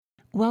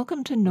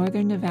Welcome to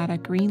Northern Nevada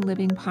Green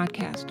Living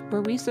Podcast, where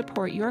we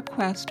support your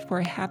quest for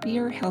a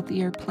happier,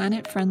 healthier,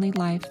 planet-friendly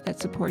life that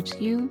supports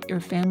you,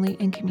 your family,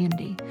 and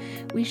community.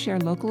 We share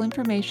local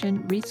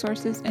information,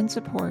 resources, and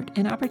support,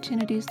 and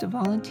opportunities to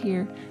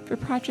volunteer for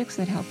projects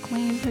that help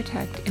clean,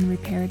 protect, and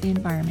repair the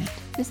environment.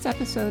 This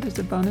episode is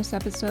a bonus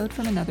episode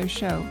from another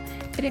show.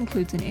 It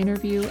includes an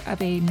interview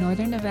of a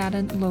Northern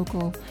Nevadan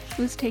local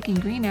who is taking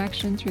green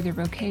action through their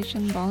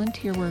vocation,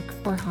 volunteer work,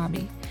 or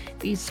hobby.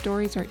 These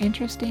stories are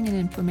interesting and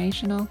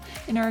informational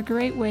and are a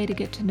great way to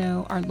get to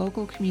know our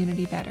local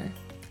community better.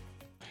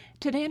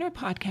 Today in our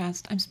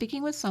podcast, I'm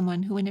speaking with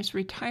someone who in his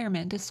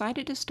retirement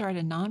decided to start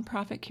a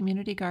nonprofit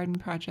community garden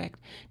project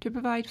to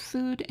provide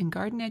food and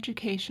garden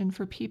education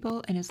for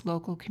people in his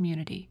local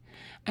community.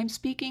 I'm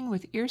speaking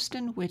with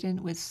Erston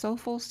Whitten with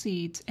Soulful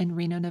Seeds in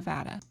Reno,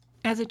 Nevada.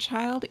 As a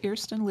child,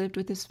 Erston lived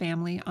with his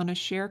family on a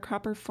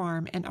sharecropper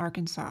farm in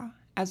Arkansas.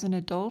 As an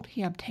adult,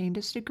 he obtained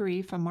his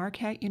degree from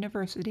Marquette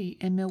University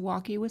in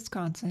Milwaukee,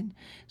 Wisconsin,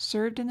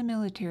 served in the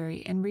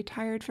military, and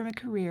retired from a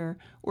career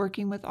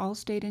working with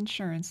Allstate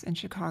Insurance in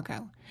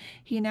Chicago.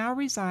 He now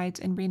resides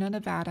in Reno,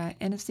 Nevada,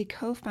 and is the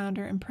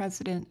co-founder and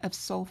president of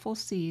Soulful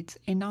Seeds,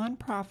 a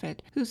nonprofit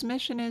whose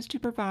mission is to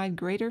provide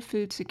greater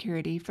food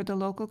security for the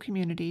local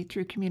community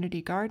through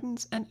community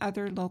gardens and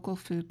other local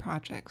food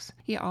projects.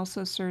 He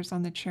also serves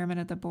on the chairman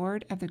of the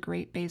board of the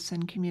Great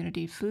Basin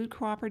Community Food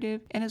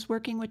Cooperative and is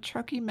working with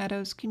Truckee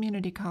Meadows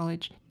Community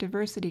College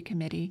Diversity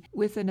Committee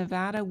with the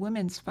Nevada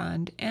Women's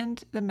Fund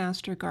and the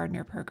Master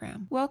Gardener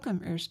Program.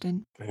 Welcome,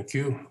 Erston. Thank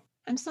you.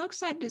 I'm so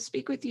excited to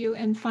speak with you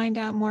and find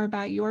out more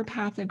about your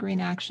path of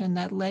green action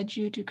that led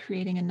you to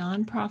creating a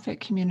nonprofit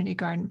community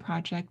garden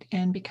project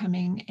and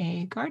becoming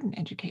a garden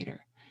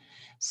educator.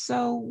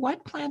 So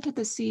what planted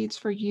the seeds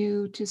for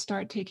you to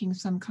start taking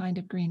some kind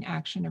of green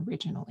action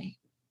originally?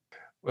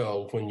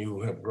 Well, when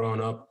you have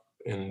grown up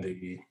in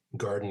the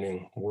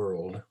gardening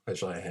world,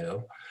 as I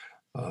have,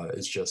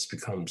 it's just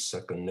become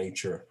second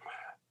nature.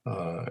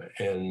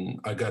 And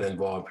I got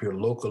involved here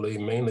locally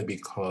mainly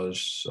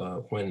because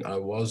when I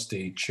was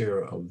the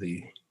chair of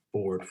the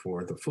board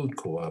for the food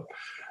co-op,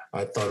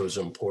 I thought it was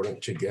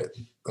important to get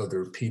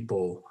other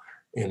people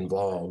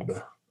involved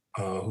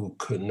who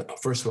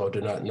first of all,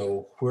 did not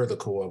know where the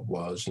co-op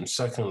was, and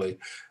secondly,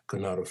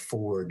 could not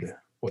afford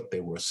what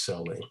they were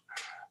selling.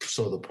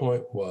 So the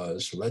point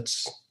was,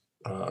 let's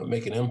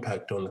make an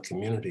impact on the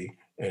community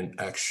and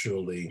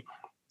actually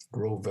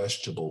grow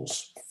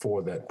vegetables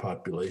for that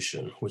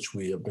population, which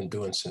we have been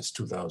doing since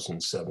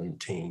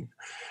 2017.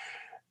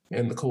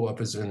 And the co-op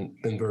has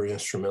been very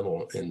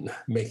instrumental in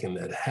making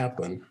that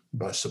happen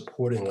by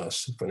supporting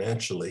us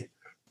financially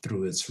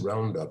through its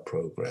Roundup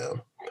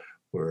program,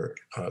 where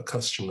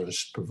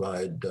customers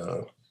provide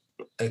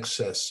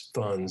excess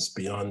funds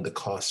beyond the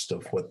cost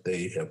of what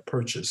they have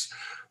purchased.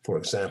 For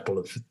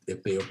example,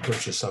 if they have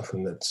purchased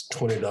something that's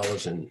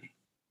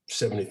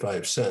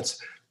 $20.75,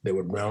 they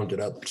would round it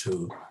up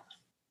to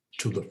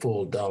the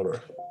full dollar,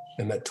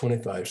 and that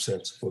 25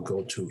 cents will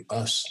go to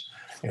us.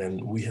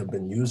 And we have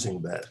been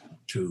using that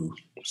to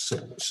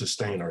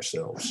sustain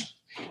ourselves.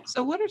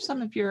 So what are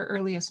some of your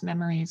earliest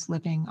memories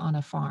living on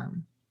a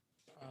farm?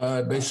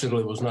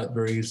 Basically, it was not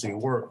very easy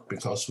work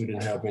because we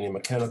didn't have any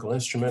mechanical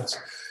instruments.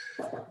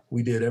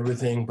 We did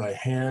everything by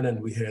hand,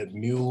 and we had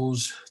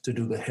mules to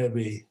do the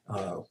heavy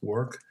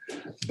work,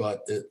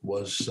 but it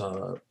was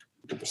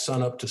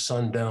sun up to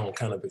sundown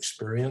kind of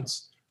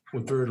experience.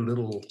 With very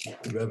little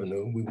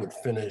revenue, we would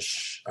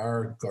finish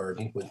our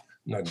garden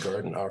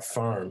our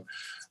farm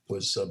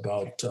was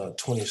about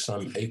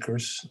 20-some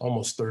acres,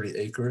 almost 30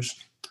 acres.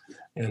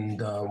 And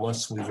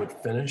once we would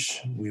finish,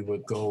 we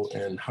would go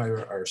and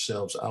hire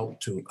ourselves out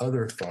to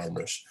other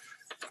farmers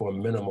for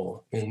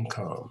minimal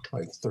income,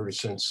 like 30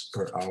 cents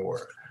per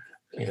hour.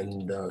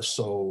 And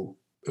so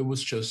it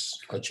was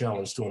just a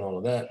challenge doing all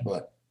of that.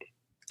 But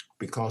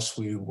because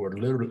we were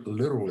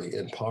literally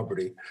in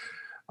poverty,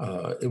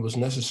 it was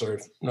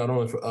necessary not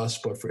only for us,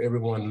 but for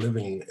everyone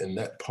living in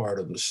that part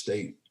of the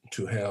state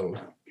to have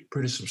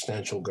pretty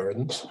substantial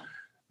gardens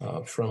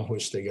from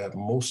which they got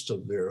most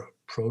of their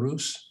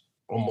produce,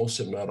 almost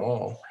if not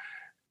all.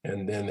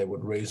 And then they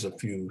would raise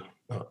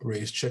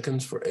raise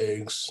chickens for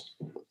eggs,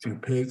 a few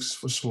pigs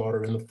for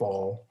slaughter in the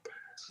fall,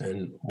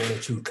 and 1 or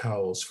 2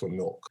 cows for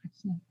milk.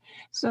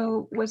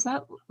 So was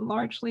that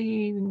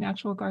largely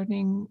natural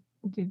gardening?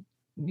 Did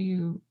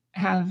you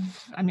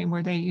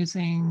were they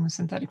using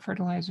synthetic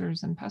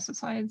fertilizers and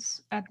pesticides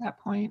at that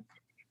point?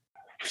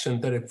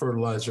 Synthetic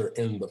fertilizer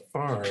in the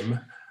farm.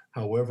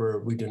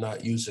 However, we did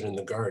not use it in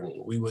the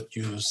garden. We would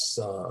use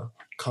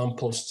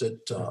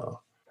composted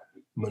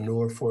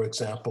manure, for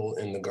example,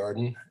 in the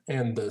garden.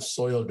 And the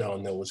soil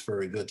down there was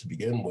very good to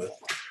begin with.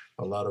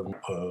 A lot of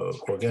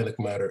organic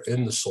matter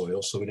in the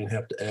soil, so we didn't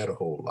have to add a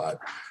whole lot.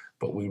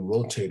 But we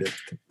rotated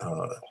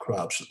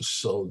crops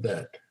so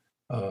that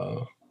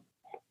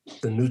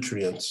the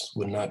nutrients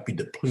would not be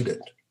depleted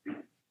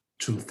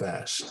too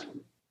fast.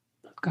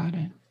 Got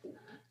it.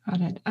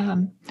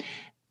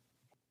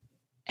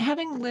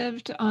 Having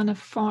lived on a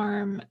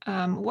farm,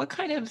 what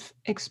kind of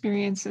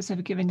experiences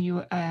have given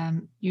you a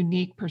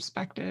unique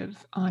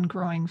perspective on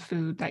growing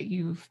food that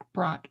you've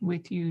brought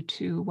with you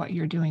to what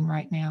you're doing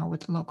right now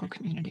with the local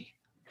community?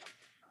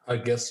 I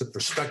guess the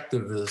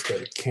perspective is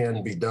that it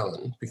can be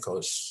done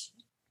because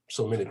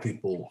so many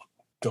people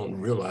don't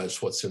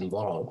realize what's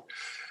involved.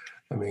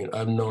 I mean,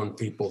 I've known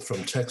people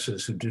from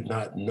Texas who did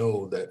not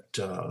know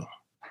that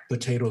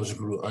potatoes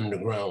grew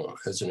underground,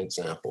 as an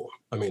example.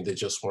 I mean, they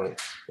just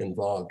weren't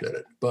involved in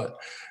it. But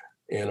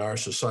in our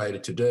society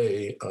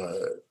today,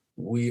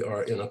 we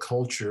are in a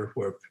culture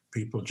where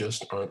people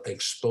just aren't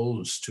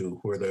exposed to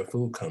where their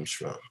food comes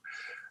from.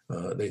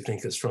 They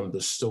think it's from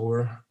the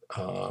store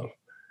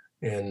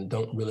and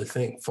don't really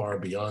think far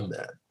beyond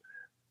that.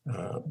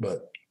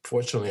 But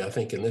fortunately, I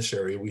think in this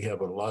area, we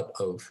have a lot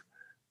of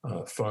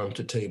farm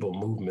to table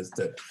movements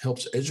that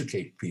helps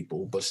educate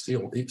people, but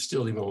still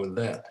even with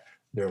that,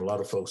 there are a lot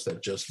of folks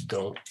that just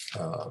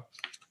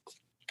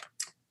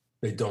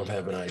they don't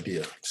have an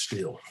idea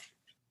still.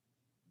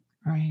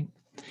 Right.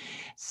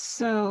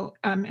 So,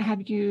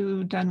 have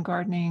you done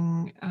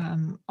gardening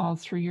all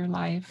through your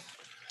life?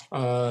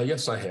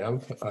 Yes, I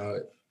have.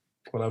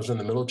 When I was in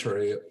the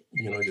military,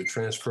 you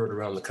transferred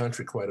around the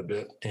country quite a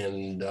bit,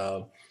 and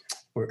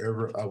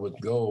wherever I would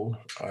go,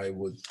 I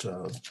would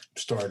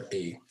start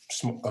a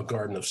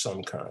garden of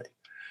some kind.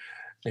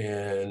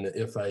 And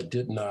if I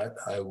did not,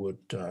 I would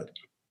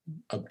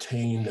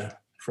obtain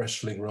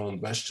freshly grown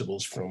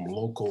vegetables from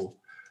local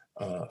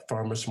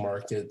farmers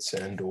markets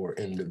and or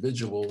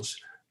individuals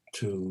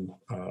to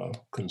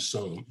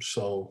consume.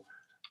 So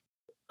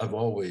I've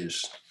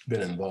always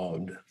been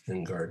involved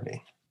in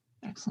gardening.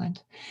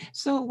 Excellent.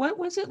 So, what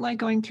was it like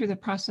going through the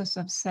process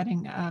of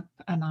setting up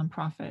a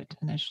nonprofit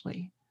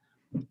initially?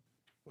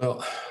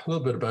 Well, a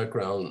little bit of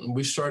background.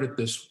 We started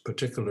this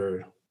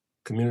particular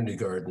community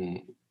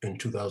garden in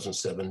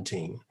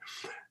 2017,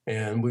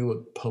 and we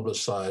would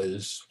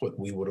publicize what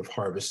we would have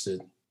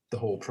harvested, the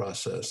whole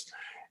process,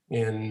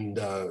 and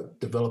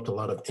developed a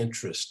lot of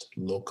interest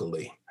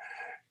locally.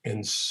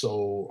 And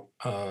so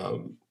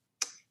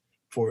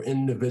for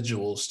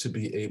individuals to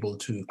be able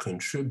to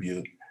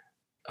contribute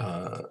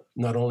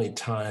not only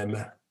time,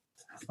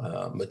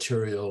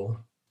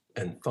 material,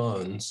 and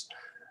funds,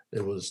 we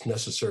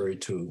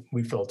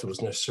felt it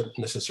was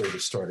necessary to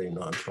start a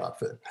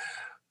nonprofit.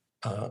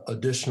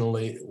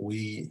 Additionally,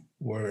 we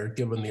were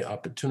given the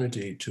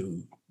opportunity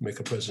to make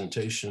a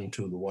presentation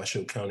to the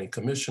Washoe County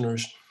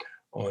Commissioners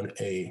on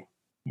a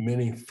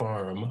mini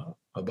farm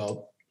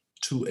about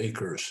 2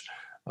 acres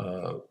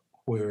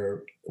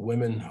where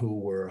women who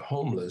were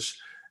homeless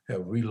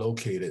have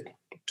relocated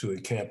to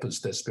a campus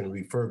that's been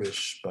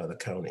refurbished by the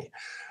county.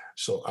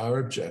 So our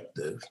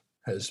objective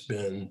has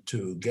been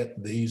to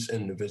get these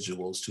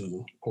individuals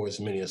or as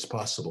many as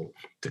possible,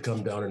 to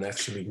come down and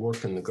actually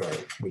work in the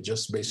garden. We're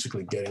just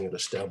basically getting it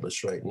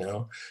established right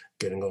now,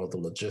 getting all the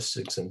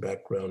logistics and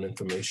background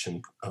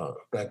information,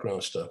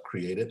 background stuff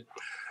created.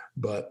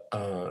 But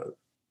I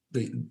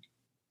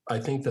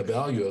think the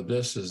value of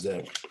this is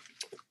that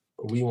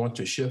we want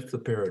to shift the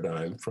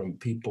paradigm from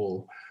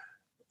people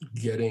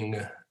getting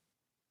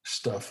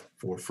stuff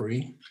for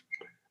free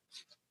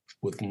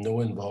with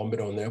no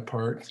involvement on their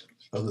part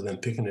other than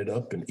picking it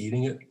up and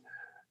eating it,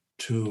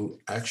 to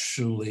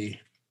actually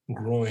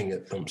growing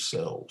it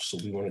themselves. So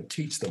we want to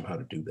teach them how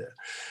to do that.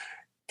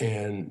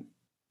 And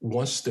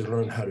once they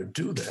learn how to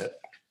do that,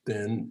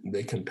 then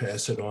they can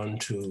pass it on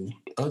to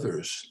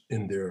others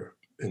in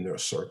their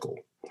circle.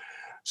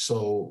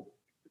 So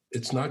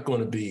it's not going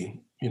to be,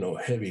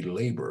 heavy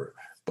labor,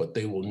 but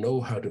they will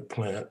know how to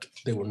plant.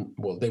 They will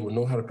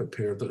know how to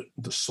prepare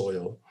the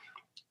soil,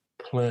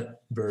 plant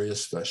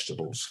various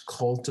vegetables,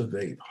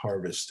 cultivate,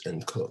 harvest,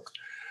 and cook.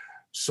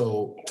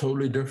 So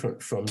totally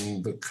different from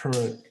the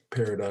current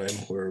paradigm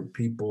where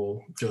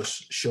people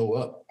just show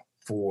up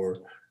for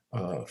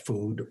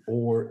food,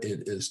 or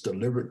it is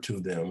delivered to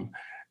them,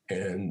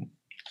 and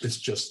it's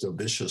just a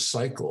vicious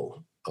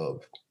cycle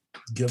of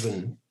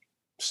giving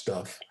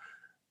stuff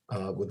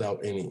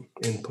without any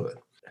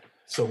input.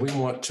 So we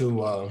want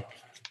to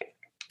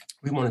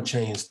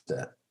change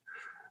that.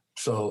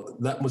 So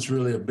that was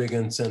really a big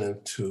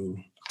incentive to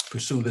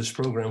pursue this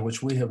program,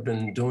 which we have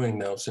been doing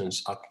now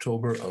since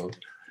October of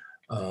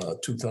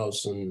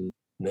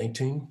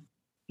 2019.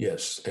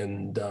 Yes,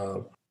 and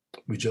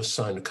we just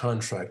signed a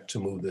contract to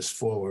move this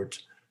forward,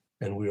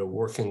 and we are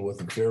working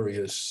with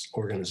various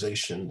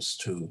organizations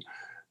to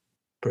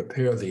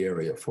prepare the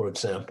area. For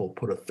example,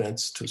 put a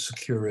fence to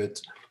secure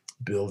it,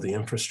 build the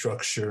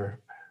infrastructure,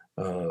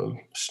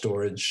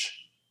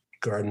 storage,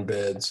 garden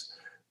beds,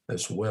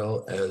 as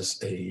well as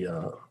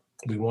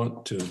we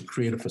want to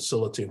create a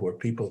facility where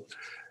people,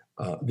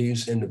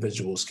 these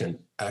individuals can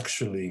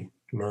actually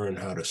learn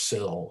how to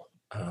sell.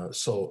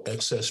 So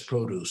excess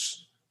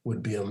produce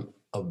would be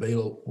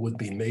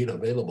made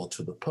available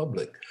to the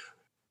public,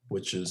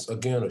 which is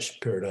again a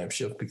paradigm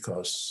shift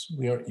because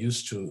we aren't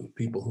used to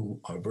people who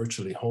are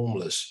virtually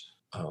homeless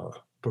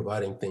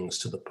providing things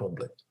to the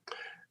public.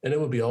 And it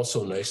would be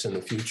also nice in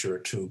the future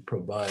to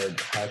provide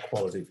high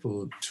quality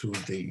food to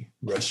the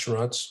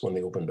restaurants when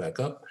they open back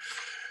up,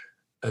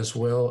 as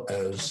well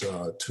as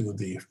to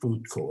the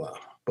food co-op.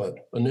 But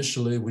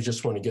initially, we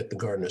just want to get the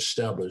garden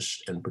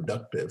established and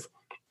productive,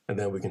 and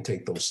then we can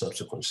take those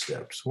subsequent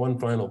steps. One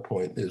final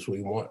point is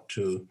we want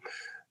to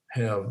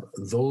have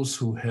those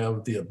who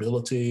have the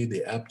ability,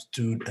 the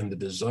aptitude, and the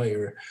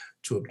desire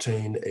to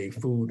obtain a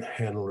food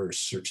handler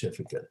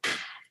certificate.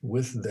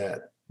 With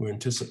that, we're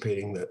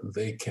anticipating that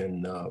they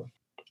can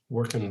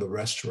work in the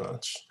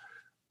restaurants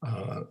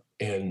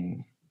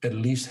and at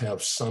least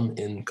have some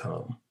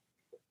income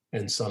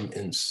and some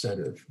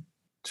incentive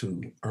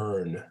to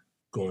earn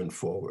going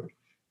forward.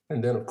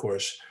 And then, of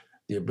course,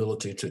 the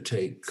ability to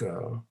take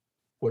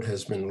what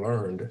has been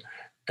learned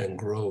and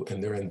grow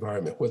in their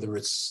environment, whether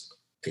it's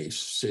a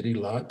city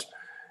lot,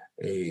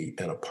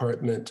 an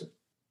apartment,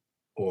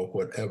 or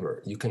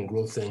whatever. You can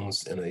grow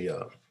things in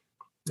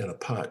a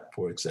pot,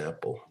 for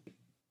example.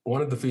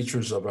 One of the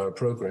features of our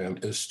program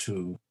is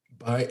to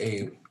buy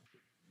a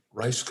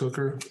rice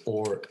cooker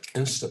or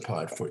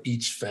Instapot for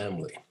each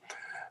family,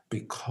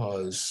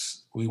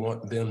 because we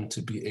want them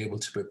to be able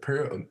to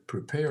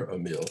prepare a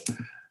meal.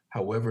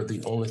 However,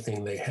 the only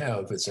thing they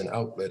have is an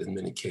outlet in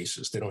many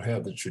cases. They don't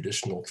have the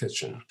traditional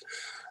kitchen.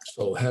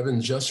 So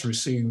having just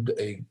received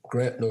a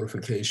grant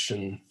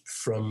notification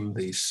from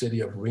the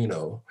city of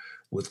Reno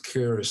with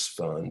CARES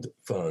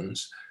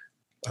funds,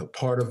 a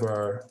part of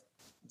our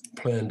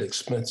planned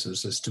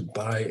expenses is to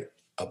buy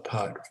a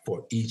pot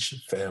for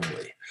each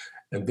family.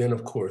 And then,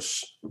 of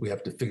course, we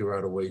have to figure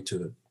out a way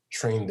to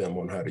train them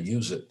on how to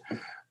use it.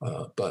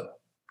 But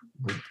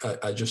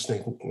I just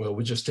think, well,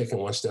 we're just taking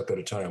one step at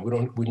a time.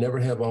 We never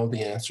have all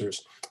the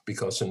answers,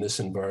 because in this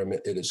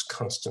environment, it is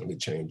constantly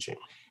changing.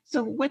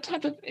 So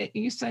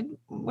you said,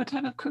 what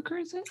type of cooker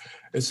is it?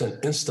 It's an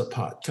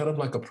Instapot, kind of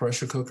like a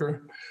pressure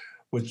cooker,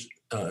 which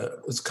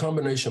it's a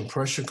combination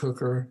pressure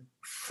cooker,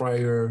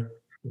 fryer,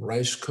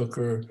 rice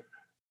cooker.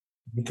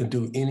 You can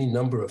do any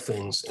number of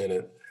things in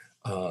it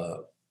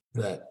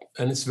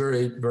and it's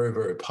very, very,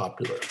 very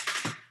popular.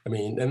 I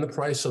mean, and the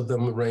price of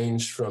them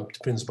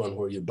depends upon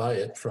where you buy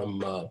it,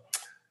 from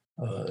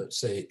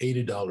say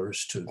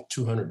 $80 to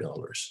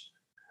 $200.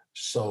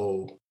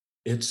 So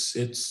it's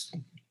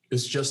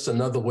just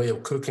another way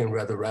of cooking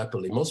rather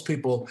rapidly. Most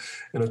people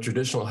in a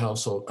traditional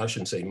household, I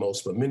shouldn't say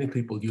most, but many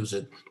people use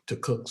it to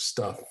cook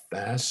stuff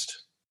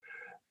fast.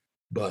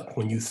 But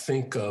when you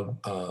think of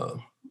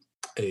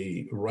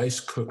a rice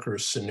cooker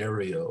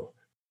scenario,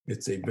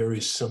 it's a very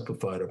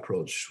simplified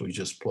approach. We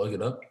just plug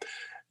it up.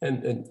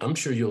 And I'm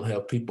sure you'll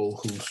have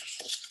people who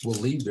will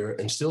leave there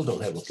and still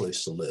don't have a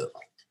place to live.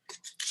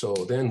 So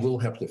then we'll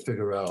have to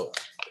figure out,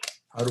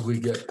 how do we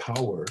get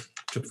power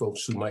to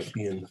folks who might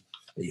be in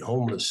a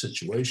homeless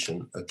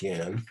situation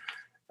again?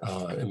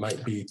 It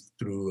might be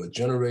through a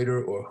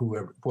generator or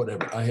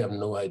whatever. I have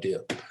no idea.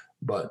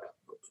 But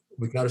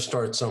we got to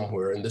start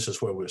somewhere, and this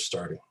is where we're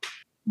starting.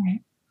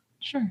 Right.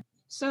 Sure.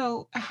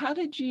 So how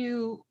did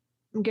you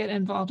get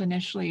involved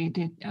initially?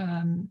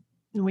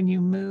 When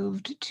you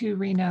moved to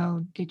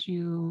Reno, did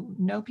you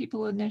know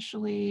people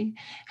initially?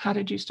 How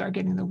did you start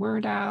getting the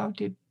word out?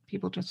 Did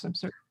people just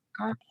observe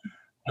the garden?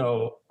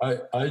 No,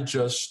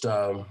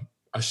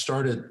 I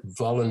started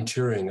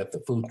volunteering at the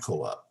food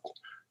co-op.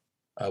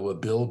 I would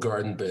build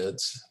garden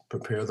beds,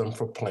 prepare them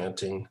for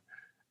planting,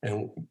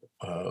 and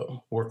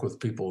work with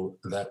people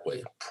that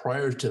way.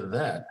 Prior to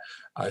that,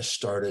 I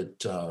started,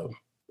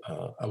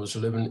 I was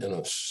living in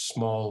a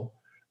small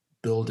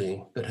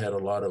building that had a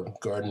lot of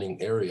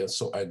gardening area.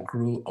 So I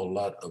grew a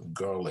lot of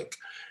garlic.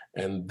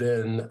 And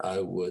then I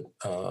would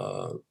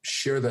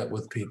share that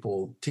with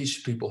people,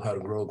 teach people how to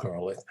grow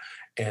garlic.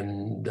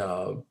 And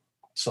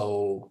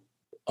so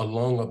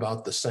along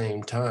about the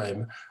same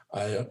time,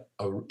 I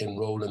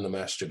enrolled in the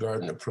Master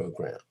Gardener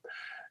program.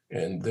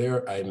 And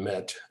there I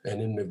met an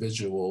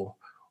individual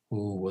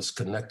who was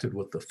connected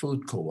with the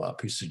food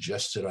co-op. He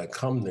suggested I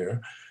come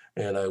there,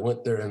 and I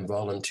went there and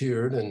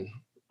volunteered. And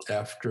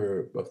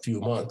after a few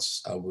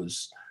months, I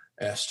was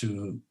asked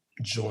to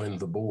join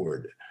the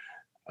board.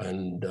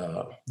 And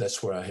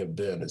that's where I have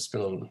been. It's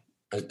been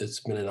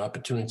an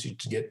opportunity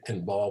to get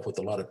involved with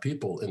a lot of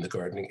people in the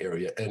gardening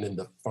area and in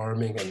the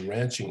farming and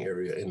ranching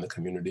area in the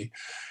community.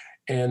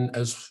 And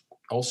as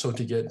also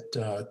to get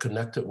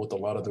connected with a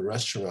lot of the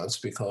restaurants,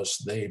 because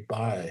they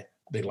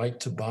like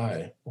to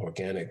buy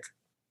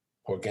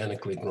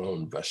organically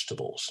grown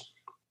vegetables.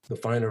 The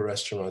finer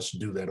restaurants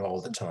do that all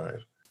the time.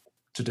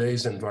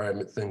 Today's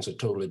environment, things are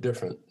totally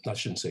different. I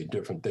shouldn't say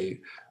different. They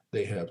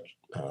have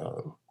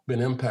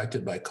been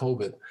impacted by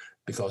COVID,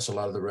 because a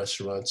lot of the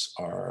restaurants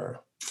are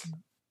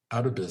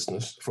out of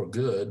business for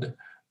good.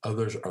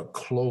 Others are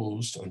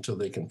closed until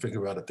they can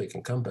figure out if they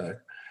can come back.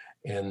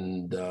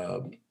 And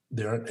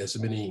there aren't as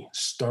many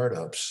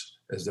startups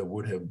as there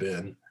would have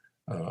been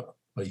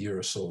a year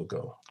or so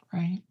ago.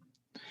 Right.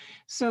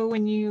 So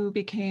when you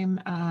became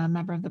a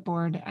member of the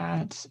board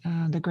at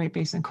the Great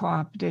Basin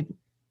Co-op, did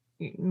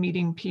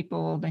meeting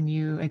people, then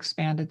you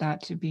expanded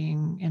that to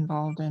being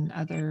involved in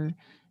other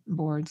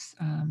boards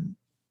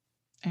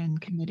and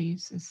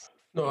committees?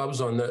 No, I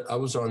was on that. I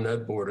was on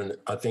that board, and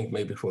I think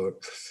maybe for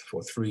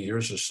 3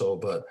 years or so.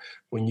 But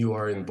when you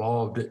are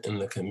involved in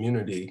the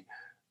community,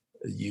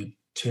 you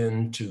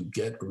tend to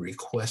get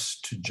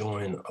requests to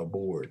join a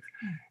board,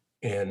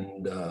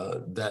 and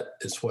that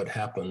is what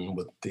happened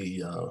with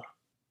the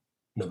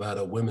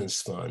Nevada Women's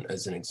Fund,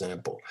 as an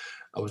example.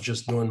 I was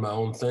just doing my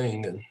own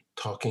thing and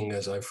talking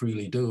as I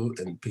freely do,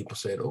 and people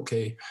said,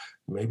 "Okay,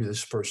 maybe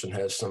this person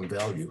has some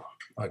value."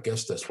 I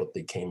guess that's what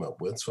they came up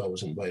with. So I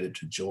was invited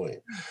to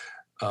join.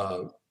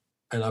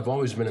 And I've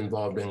always been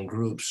involved in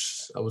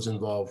groups. I was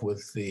involved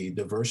with the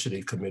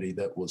diversity committee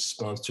that was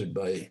sponsored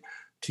by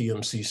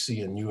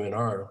TMCC and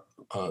UNR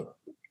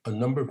a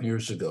number of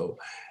years ago,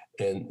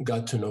 and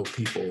got to know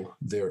people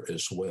there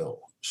as well.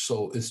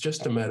 So it's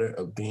just a matter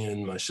of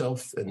being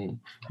myself and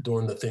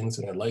doing the things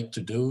that I like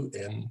to do,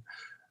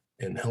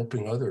 and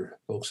helping other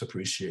folks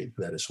appreciate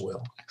that as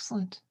well.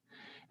 Excellent.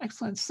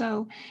 Excellent.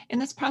 So in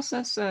this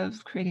process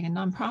of creating a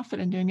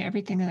nonprofit and doing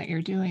everything that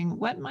you're doing,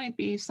 what might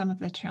be some of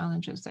the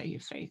challenges that you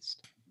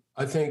faced?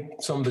 I think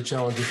some of the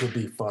challenges would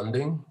be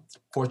funding.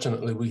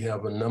 Fortunately, we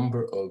have a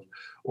number of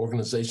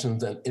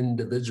organizations and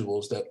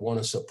individuals that want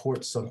to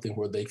support something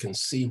where they can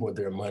see where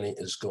their money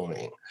is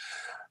going.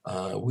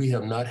 We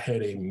have not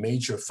had a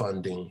major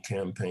funding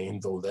campaign,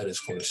 though that is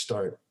going to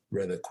start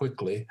rather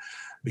quickly,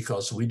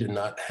 because we did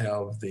not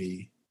have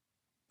the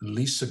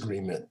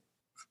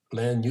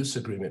land use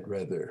agreement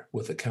rather,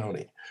 with the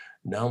county.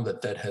 Now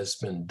that that has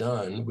been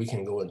done, we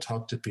can go and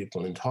talk to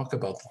people and talk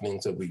about the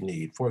things that we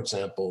need. For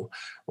example,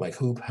 like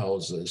hoop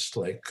houses,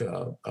 like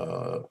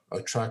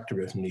a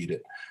tractor if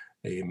needed,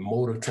 a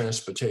mode of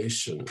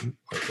transportation,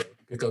 like a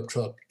pickup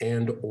truck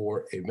and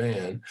or a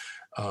van.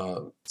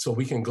 So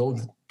we can go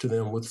to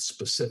them with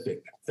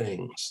specific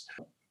things.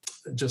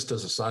 Just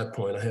as a side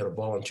point, I had a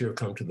volunteer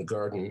come to the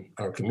garden,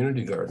 our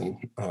community garden,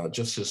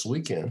 just this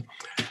weekend.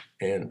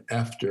 And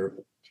after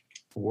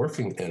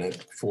working in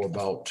it for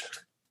about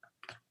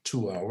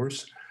 2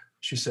 hours,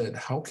 she said,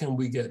 "How can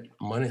we get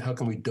money? How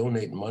can we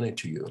donate money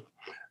to you?"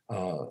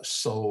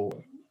 So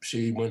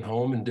she went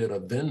home and did a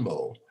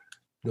Venmo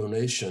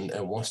donation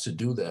and wants to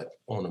do that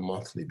on a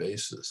monthly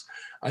basis.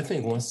 I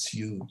think once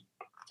you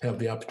have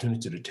the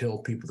opportunity to tell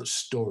people the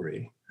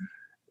story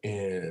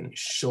and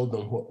show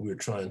them what we're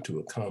trying to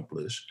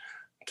accomplish,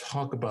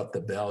 talk about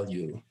the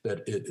value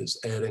that it is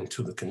adding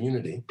to the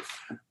community.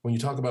 When you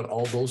talk about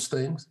all those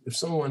things, if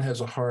someone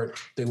has a heart,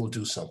 they will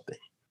do something.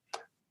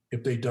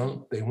 If they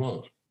don't, they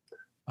won't.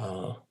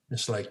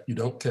 It's like you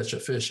don't catch a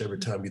fish every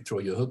time you throw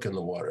your hook in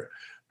the water.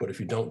 But if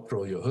you don't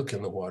throw your hook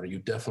in the water, you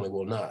definitely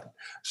will not.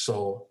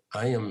 So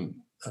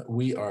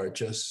we are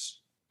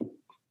just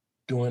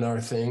doing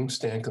our thing,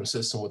 staying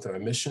consistent with our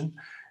mission,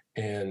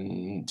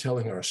 and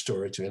telling our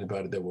story to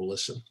anybody that will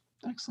listen.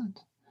 Excellent.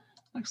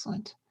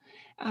 Excellent.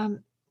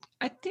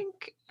 I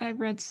think I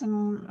read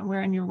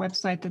somewhere on your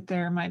website that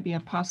there might be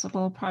a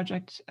possible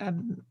project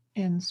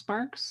in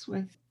Sparks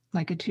with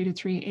like a 2 to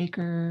 3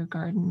 acre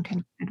garden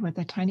connected with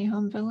a tiny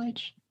home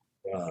village.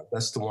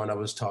 That's the one I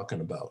was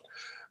talking about.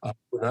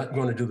 We're not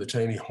going to do the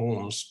tiny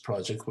homes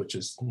project, which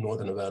is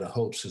Northern Nevada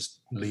Hopes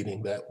is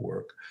leading that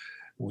work.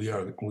 We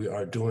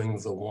are doing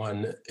the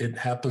one, it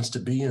happens to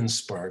be in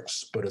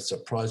Sparks, but it's a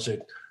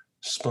project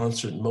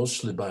sponsored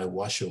mostly by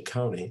Washoe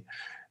County.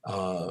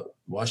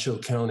 Washoe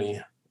County,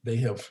 they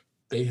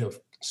have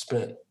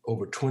spent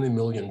over $20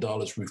 million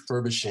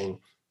refurbishing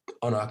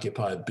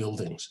unoccupied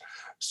buildings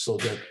so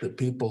that the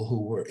people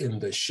who were in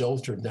the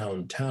shelter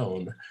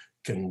downtown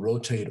can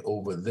rotate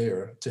over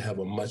there to have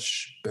a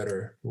much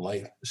better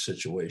life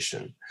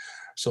situation.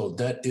 So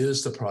that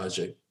is the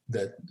project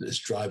that is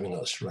driving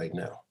us right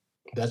now.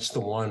 That's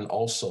the one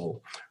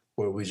also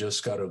where we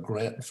just got a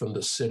grant from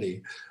the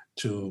city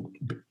to,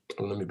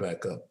 let me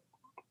back up.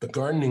 The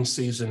gardening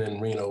season in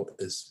Reno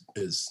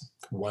is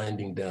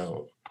winding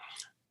down,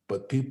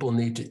 but people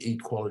need to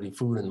eat quality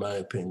food, in my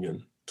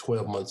opinion,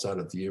 12 months out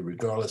of the year,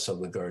 regardless of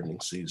the gardening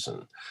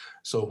season.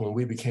 So when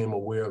we became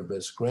aware of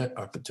this grant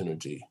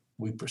opportunity,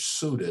 we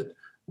pursued it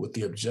with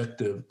the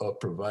objective of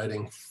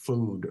providing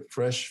food,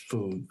 fresh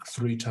food,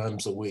 3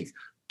 times a week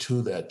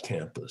to that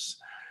campus.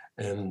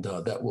 And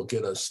that will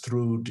get us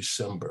through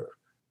December.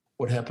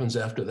 What happens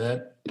after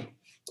that?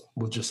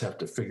 We'll just have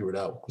to figure it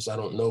out, because I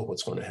don't know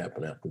what's going to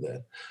happen after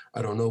that.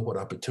 I don't know what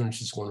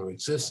opportunities are going to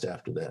exist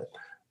after that.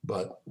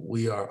 But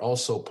we are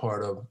also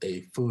part of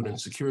a food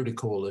insecurity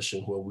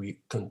coalition where we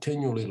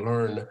continually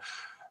learn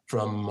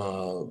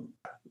from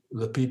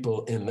the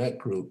people in that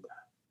group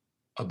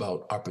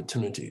about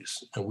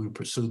opportunities, and we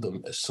pursue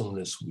them as soon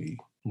as we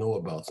know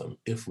about them,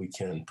 if we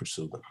can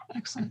pursue them.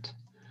 Excellent.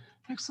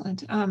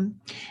 Excellent.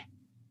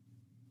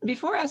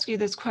 Before I ask you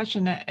this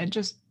question,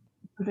 just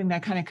something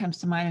that kind of comes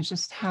to mind is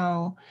just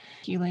how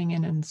healing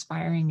and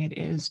inspiring it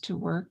is to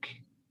work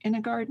in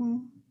a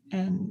garden.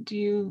 And do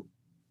you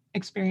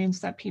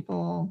experience that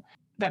people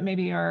that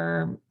maybe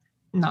are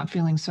not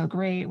feeling so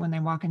great when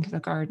they walk into the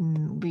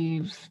garden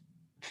leave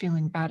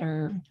feeling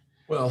better?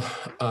 Well,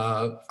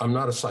 I'm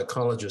not a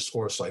psychologist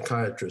or a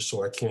psychiatrist,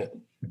 so I can't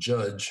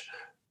judge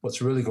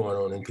what's really going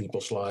on in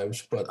people's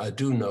lives. But I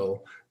do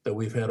know that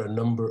we've had a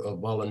number of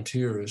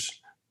volunteers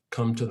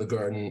come to the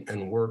garden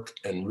and work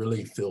and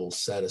really feel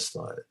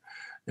satisfied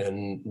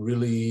and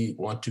really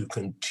want to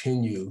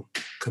continue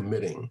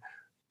committing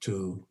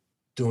to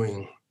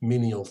doing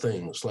menial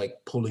things like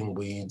pulling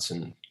weeds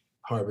and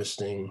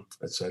harvesting,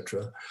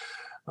 etc.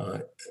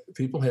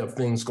 People have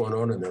things going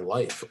on in their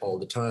life all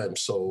the time,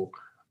 so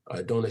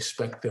I don't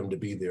expect them to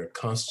be there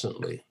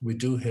constantly. We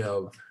do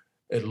have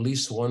at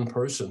least one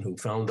person who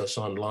found us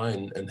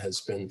online and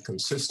has been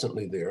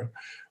consistently there.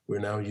 We're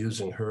now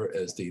using her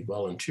as the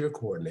volunteer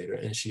coordinator,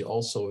 and she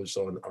also is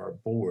on our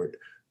board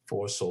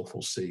for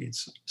Soulful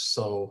Seeds.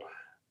 So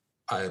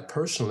I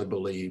personally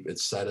believe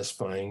it's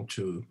satisfying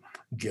to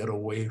get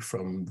away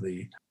from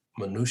the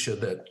minutia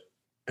that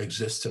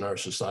exists in our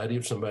society.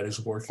 If somebody's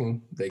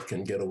working, they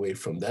can get away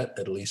from that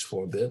at least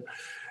for a bit.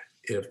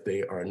 If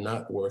they are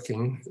not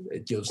working,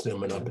 it gives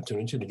them an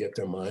opportunity to get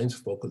their minds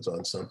focused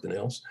on something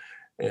else.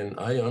 And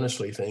I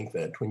honestly think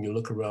that when you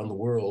look around the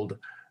world,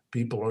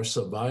 people are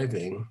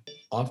surviving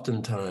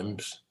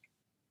oftentimes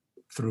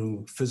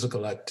through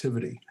physical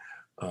activity,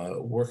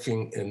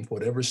 working in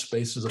whatever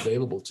space is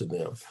available to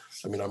them.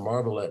 I mean, I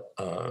marvel at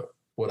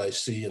what I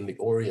see in the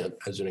Orient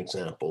as an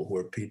example,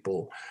 where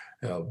people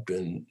have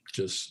been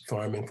just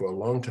farming for a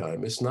long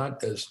time. It's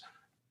not as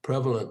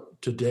prevalent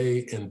today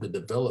in the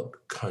developed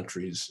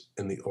countries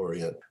in the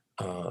Orient.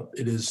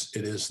 It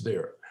is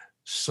there.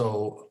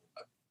 So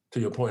to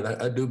your point,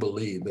 I do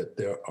believe that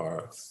there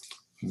are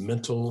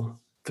mental,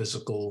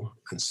 physical,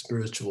 and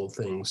spiritual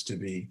things to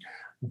be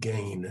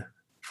gained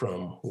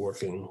from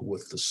working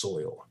with the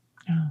soil.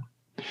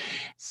 Yeah.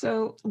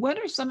 So what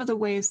are some of the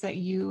ways that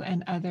you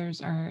and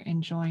others are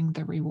enjoying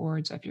the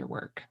rewards of your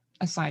work,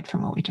 aside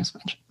from what we just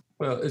mentioned?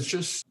 Well, it's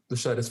just the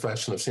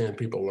satisfaction of seeing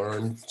people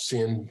learn,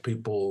 seeing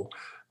people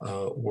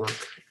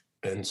work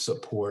and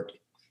support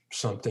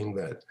something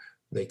that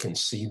they can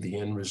see the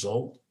end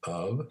result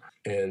of,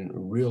 and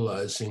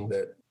realizing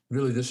that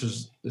really this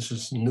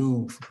is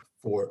new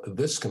for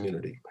this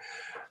community.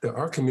 There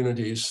are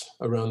communities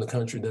around the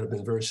country that have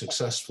been very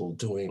successful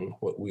doing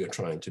what we are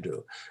trying to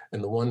do.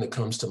 And the one that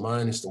comes to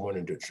mind is the one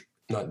in Detroit,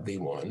 not the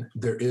one.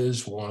 There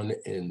is one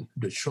in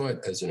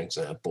Detroit, as an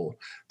example,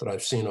 that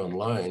I've seen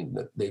online,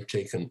 that they've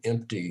taken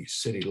empty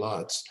city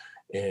lots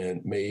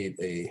and made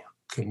a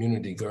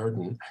community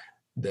garden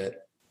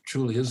that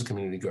truly is a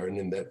community garden,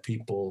 and that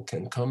people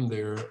can come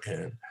there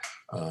and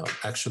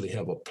actually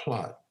have a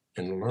plot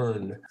and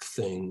learn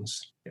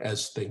things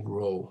as they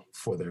grow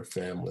for their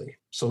family.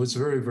 So it's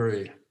very,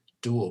 very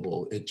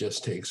doable. It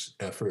just takes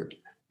effort,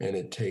 and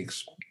it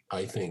takes,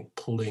 I think,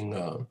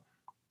 pulling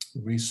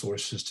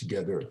resources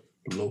together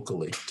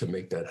locally to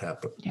make that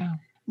happen. Yeah.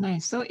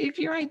 Nice. So if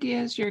your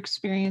ideas, your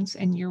experience,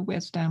 and your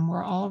wisdom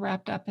were all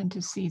wrapped up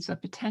into seeds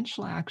of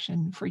potential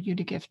action for you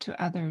to give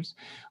to others,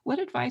 what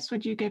advice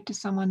would you give to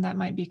someone that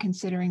might be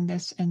considering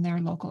this in their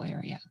local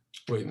area?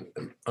 Wait,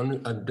 I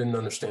didn't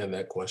understand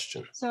that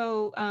question.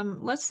 So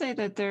let's say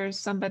that there's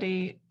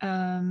somebody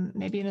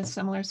maybe in a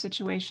similar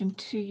situation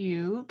to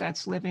you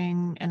that's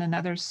living in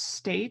another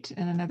state,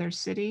 in another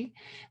city,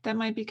 that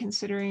might be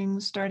considering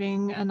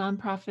starting a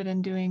nonprofit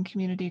and doing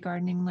community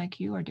gardening like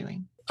you are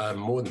doing. I'm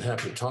more than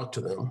happy to talk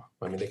to them.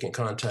 I mean, they can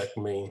contact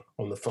me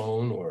on the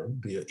phone or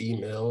via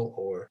email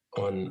or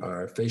on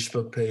our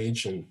Facebook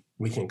page, and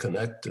we can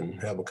connect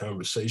and have a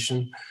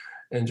conversation.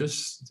 And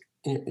just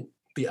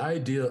the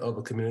idea of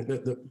a community,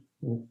 the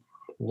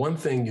one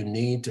thing you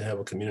need to have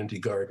a community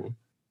garden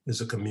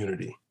is a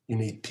community. You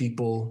need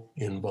people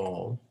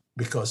involved,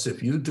 because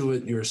if you do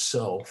it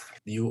yourself,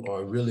 you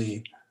are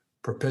really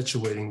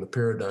perpetuating the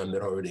paradigm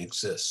that already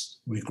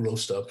exists. We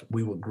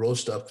would grow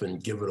stuff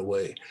and give it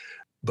away.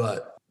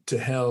 But to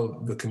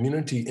have the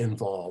community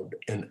involved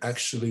and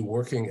actually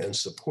working and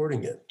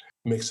supporting it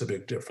makes a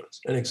big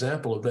difference. An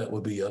example of that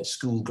would be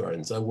school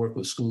gardens. I work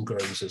with school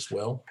gardens as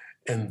well.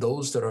 And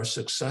those that are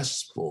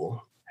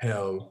successful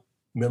have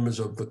members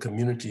of the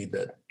community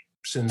that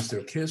sends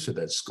their kids to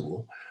that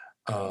school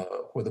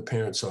where the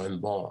parents are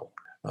involved.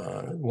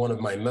 One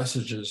of my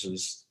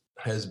messages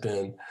has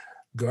been,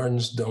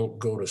 gardens don't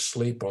go to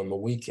sleep on the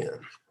weekend.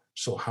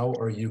 So how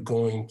are you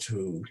going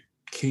to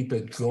keep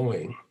it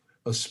going,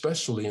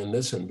 especially in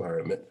this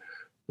environment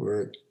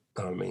where,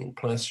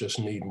 plants just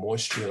need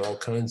moisture and all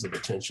kinds of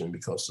attention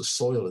because the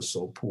soil is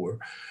so poor?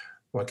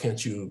 Why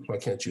can't you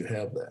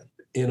have that?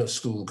 In a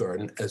school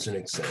garden, as an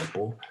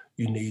example,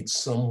 you need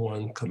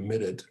someone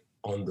committed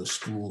on the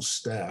school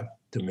staff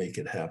to make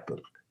it happen.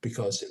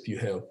 Because if you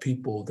have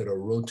people that are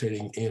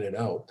rotating in and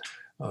out,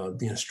 if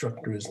the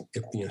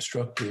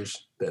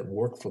instructors that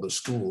work for the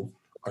school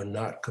are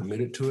not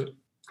committed to it,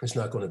 it's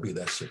not going to be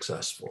that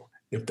successful.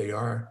 If they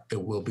are,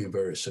 it will be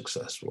very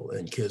successful,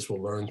 and kids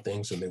will learn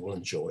things and they will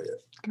enjoy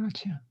it.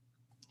 Gotcha.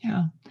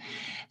 Yeah.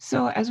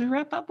 So, as we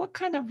wrap up, what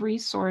kind of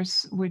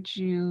resource would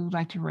you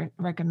like to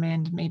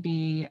recommend?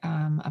 Maybe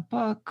a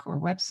book or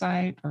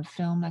website or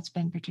film that's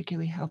been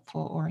particularly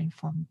helpful or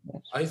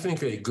informative? I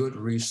think a good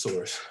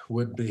resource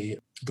would be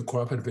the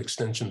cooperative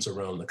extensions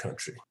around the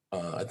country.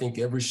 I think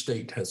every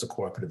state has a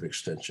cooperative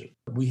extension.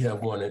 We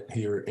have one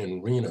here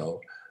in Reno,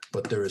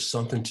 but there is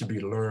something to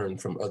be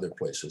learned from other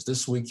places.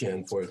 This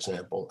weekend, for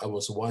example, I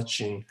was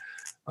watching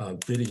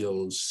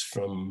videos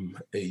from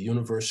a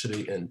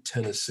university in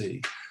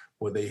Tennessee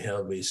where they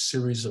have a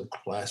series of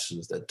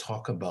classes that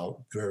talk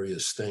about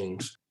various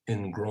things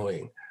in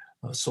growing,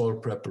 soil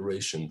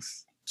preparation.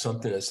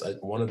 Something that's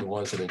one of the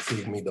ones that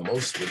intrigued me the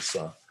most was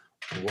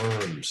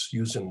worms,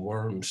 using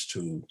worms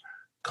to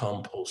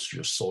compost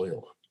your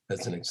soil,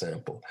 as an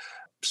example.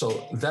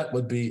 So that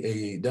would be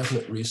a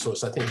definite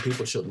resource. I think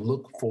people should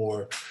look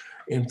for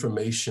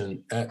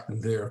information at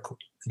their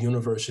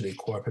university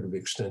cooperative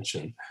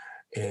extension.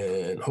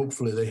 And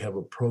hopefully they have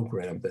a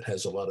program that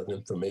has a lot of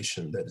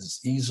information that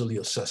is easily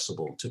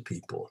accessible to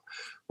people,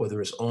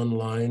 whether it's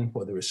online,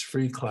 whether it's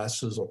free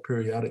classes or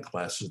periodic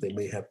classes, they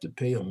may have to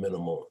pay a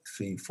minimal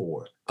fee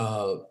for.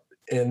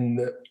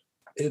 And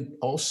it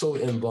also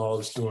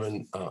involves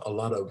doing a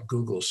lot of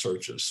Google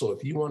searches. So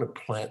if you want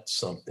to plant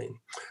something,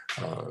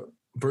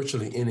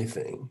 virtually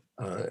anything,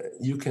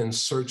 you can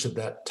search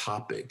that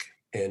topic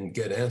and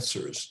get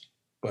answers.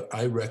 But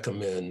I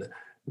recommend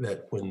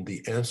that when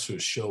the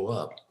answers show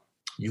up,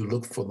 you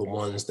look for the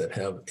ones that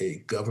have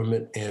a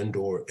government and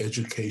or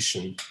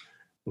education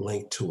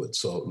link to it.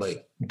 So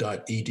like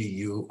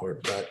 .edu or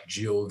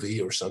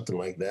 .gov or something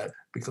like that.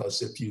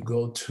 Because if you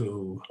go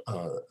to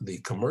the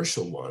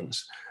commercial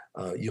ones,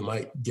 you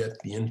might get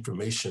the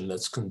information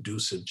that's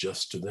conducive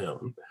just to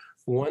them.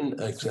 One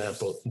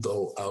example,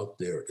 though, out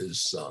there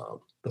is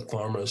the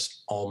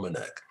Farmer's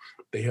Almanac.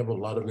 They have a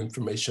lot of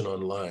information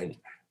online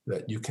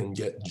that you can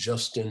get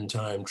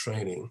just-in-time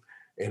training.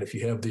 And if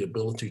you have the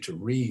ability to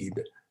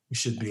read, you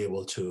should be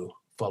able to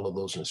follow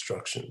those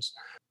instructions.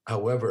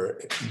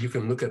 However, you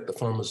can look at the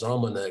Farmer's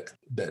Almanac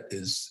that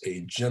is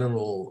a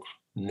general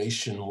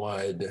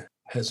nationwide,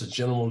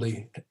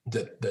 generally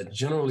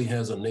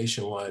has a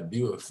nationwide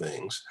view of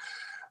things.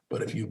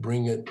 But if you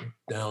bring it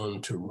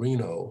down to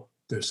Reno,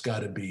 there's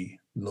got to be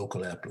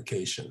local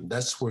application.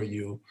 That's where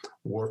you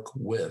work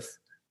with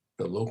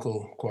the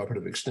local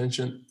cooperative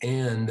extension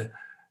and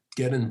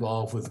get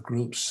involved with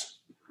groups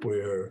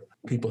where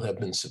people have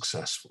been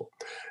successful.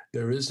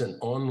 There is an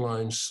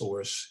online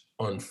source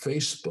on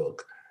Facebook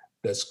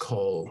that's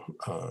called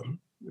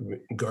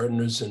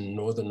Gardeners in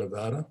Northern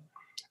Nevada.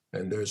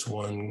 And there's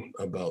one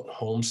about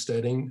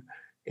homesteading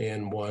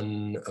and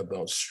one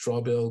about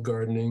straw bale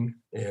gardening.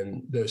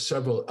 And there's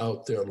several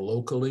out there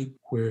locally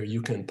where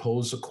you can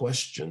pose a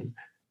question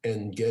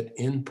and get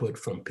input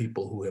from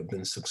people who have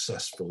been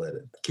successful at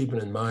it.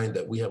 Keeping in mind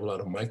that we have a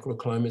lot of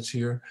microclimates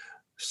here,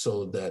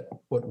 so that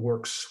what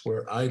works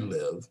where I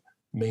live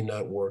may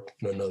not work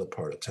in another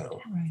part of town.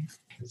 Right.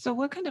 So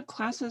what kind of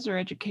classes or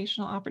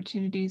educational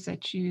opportunities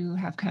that you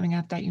have coming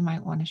up that you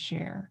might want to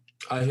share?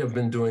 I have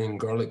been doing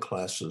garlic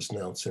classes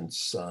now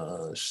since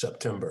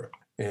September,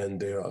 and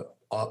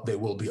they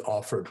will be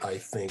offered, I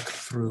think,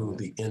 through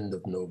the end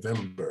of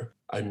November.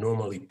 I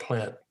normally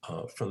plant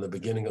from the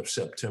beginning of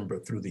September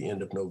through the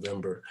end of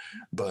November,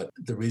 but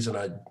the reason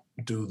I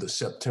do the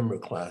September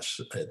class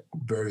at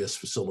various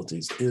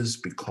facilities is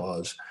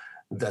because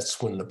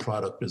that's when the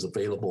product is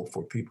available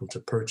for people to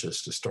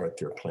purchase to start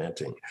their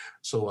planting.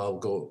 So I'll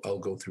go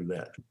through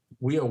that.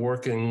 We are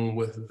working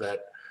with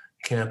that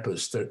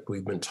campus that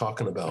we've been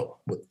talking about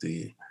with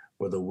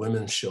where the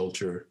women's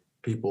shelter,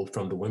 people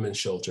from the women's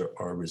shelter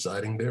are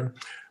residing there.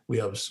 We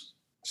have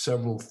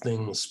several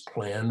things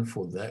planned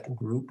for that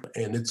group,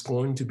 and it's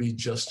going to be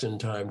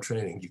just-in-time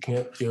training. You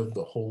can't give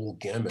the whole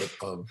gamut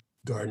of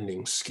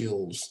gardening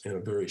skills in a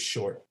very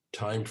short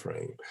time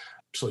frame.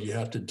 So you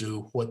have to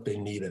do what they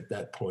need at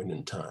that point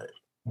in time.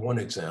 One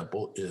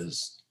example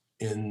is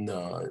in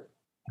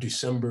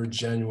December,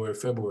 January,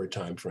 February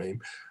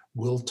timeframe,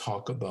 we'll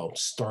talk about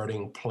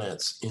starting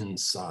plants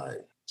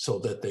inside so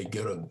that they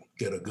get a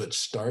good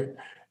start.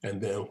 And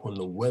then when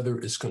the weather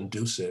is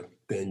conducive,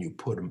 then you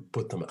put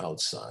them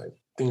outside.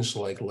 Things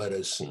like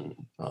lettuce and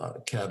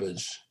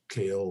cabbage,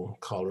 kale,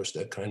 collards,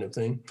 that kind of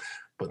thing.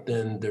 But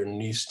then there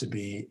needs to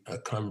be a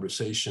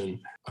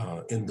conversation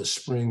in the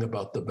spring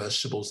about the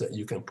vegetables that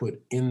you can put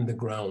in the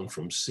ground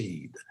from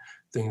seed.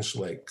 Things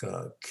like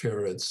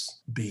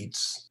carrots,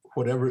 beets,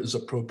 whatever is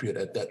appropriate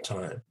at that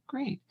time.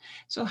 Great.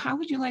 So how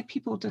would you like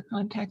people to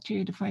contact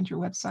you to find your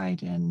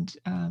website and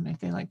if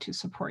they like to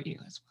support you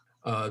as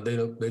well?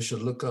 They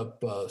should look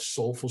up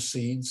Soulful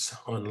Seeds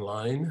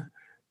online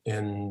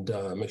and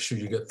make sure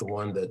you get the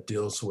one that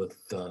deals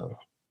with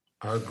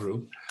our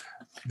group.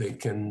 They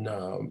can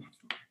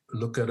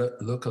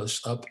look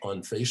us up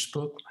on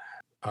Facebook.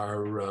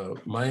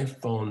 My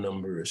phone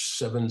number is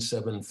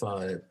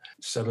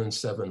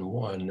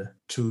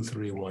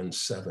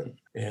 775-771-2317.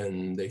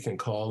 And they can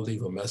call,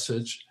 leave a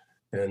message,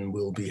 and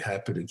we'll be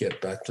happy to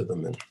get back to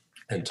them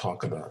and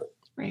talk about it.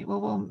 Great.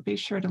 Well, we'll be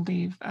sure to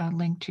leave a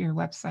link to your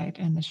website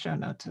in the show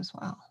notes as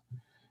well.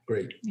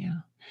 Great. Yeah.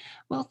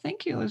 Well,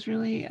 thank you. It was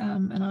really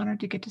an honor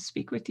to get to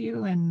speak with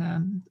you.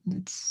 And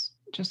it's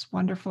just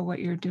wonderful what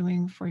you're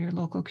doing for your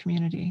local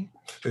community.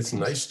 It's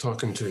nice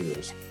talking to you,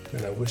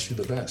 and I wish you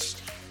the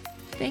best.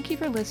 Thank you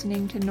for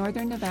listening to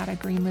Northern Nevada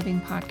Green Living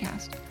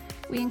Podcast.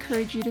 We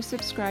encourage you to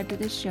subscribe to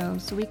this show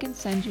so we can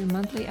send you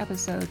monthly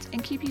episodes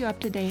and keep you up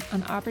to date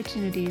on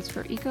opportunities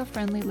for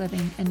eco-friendly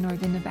living in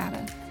Northern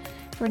Nevada.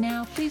 For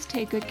now, please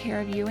take good care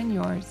of you and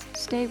yours,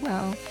 stay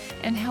well,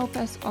 and help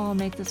us all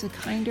make this a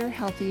kinder,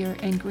 healthier,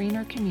 and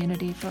greener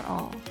community for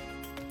all.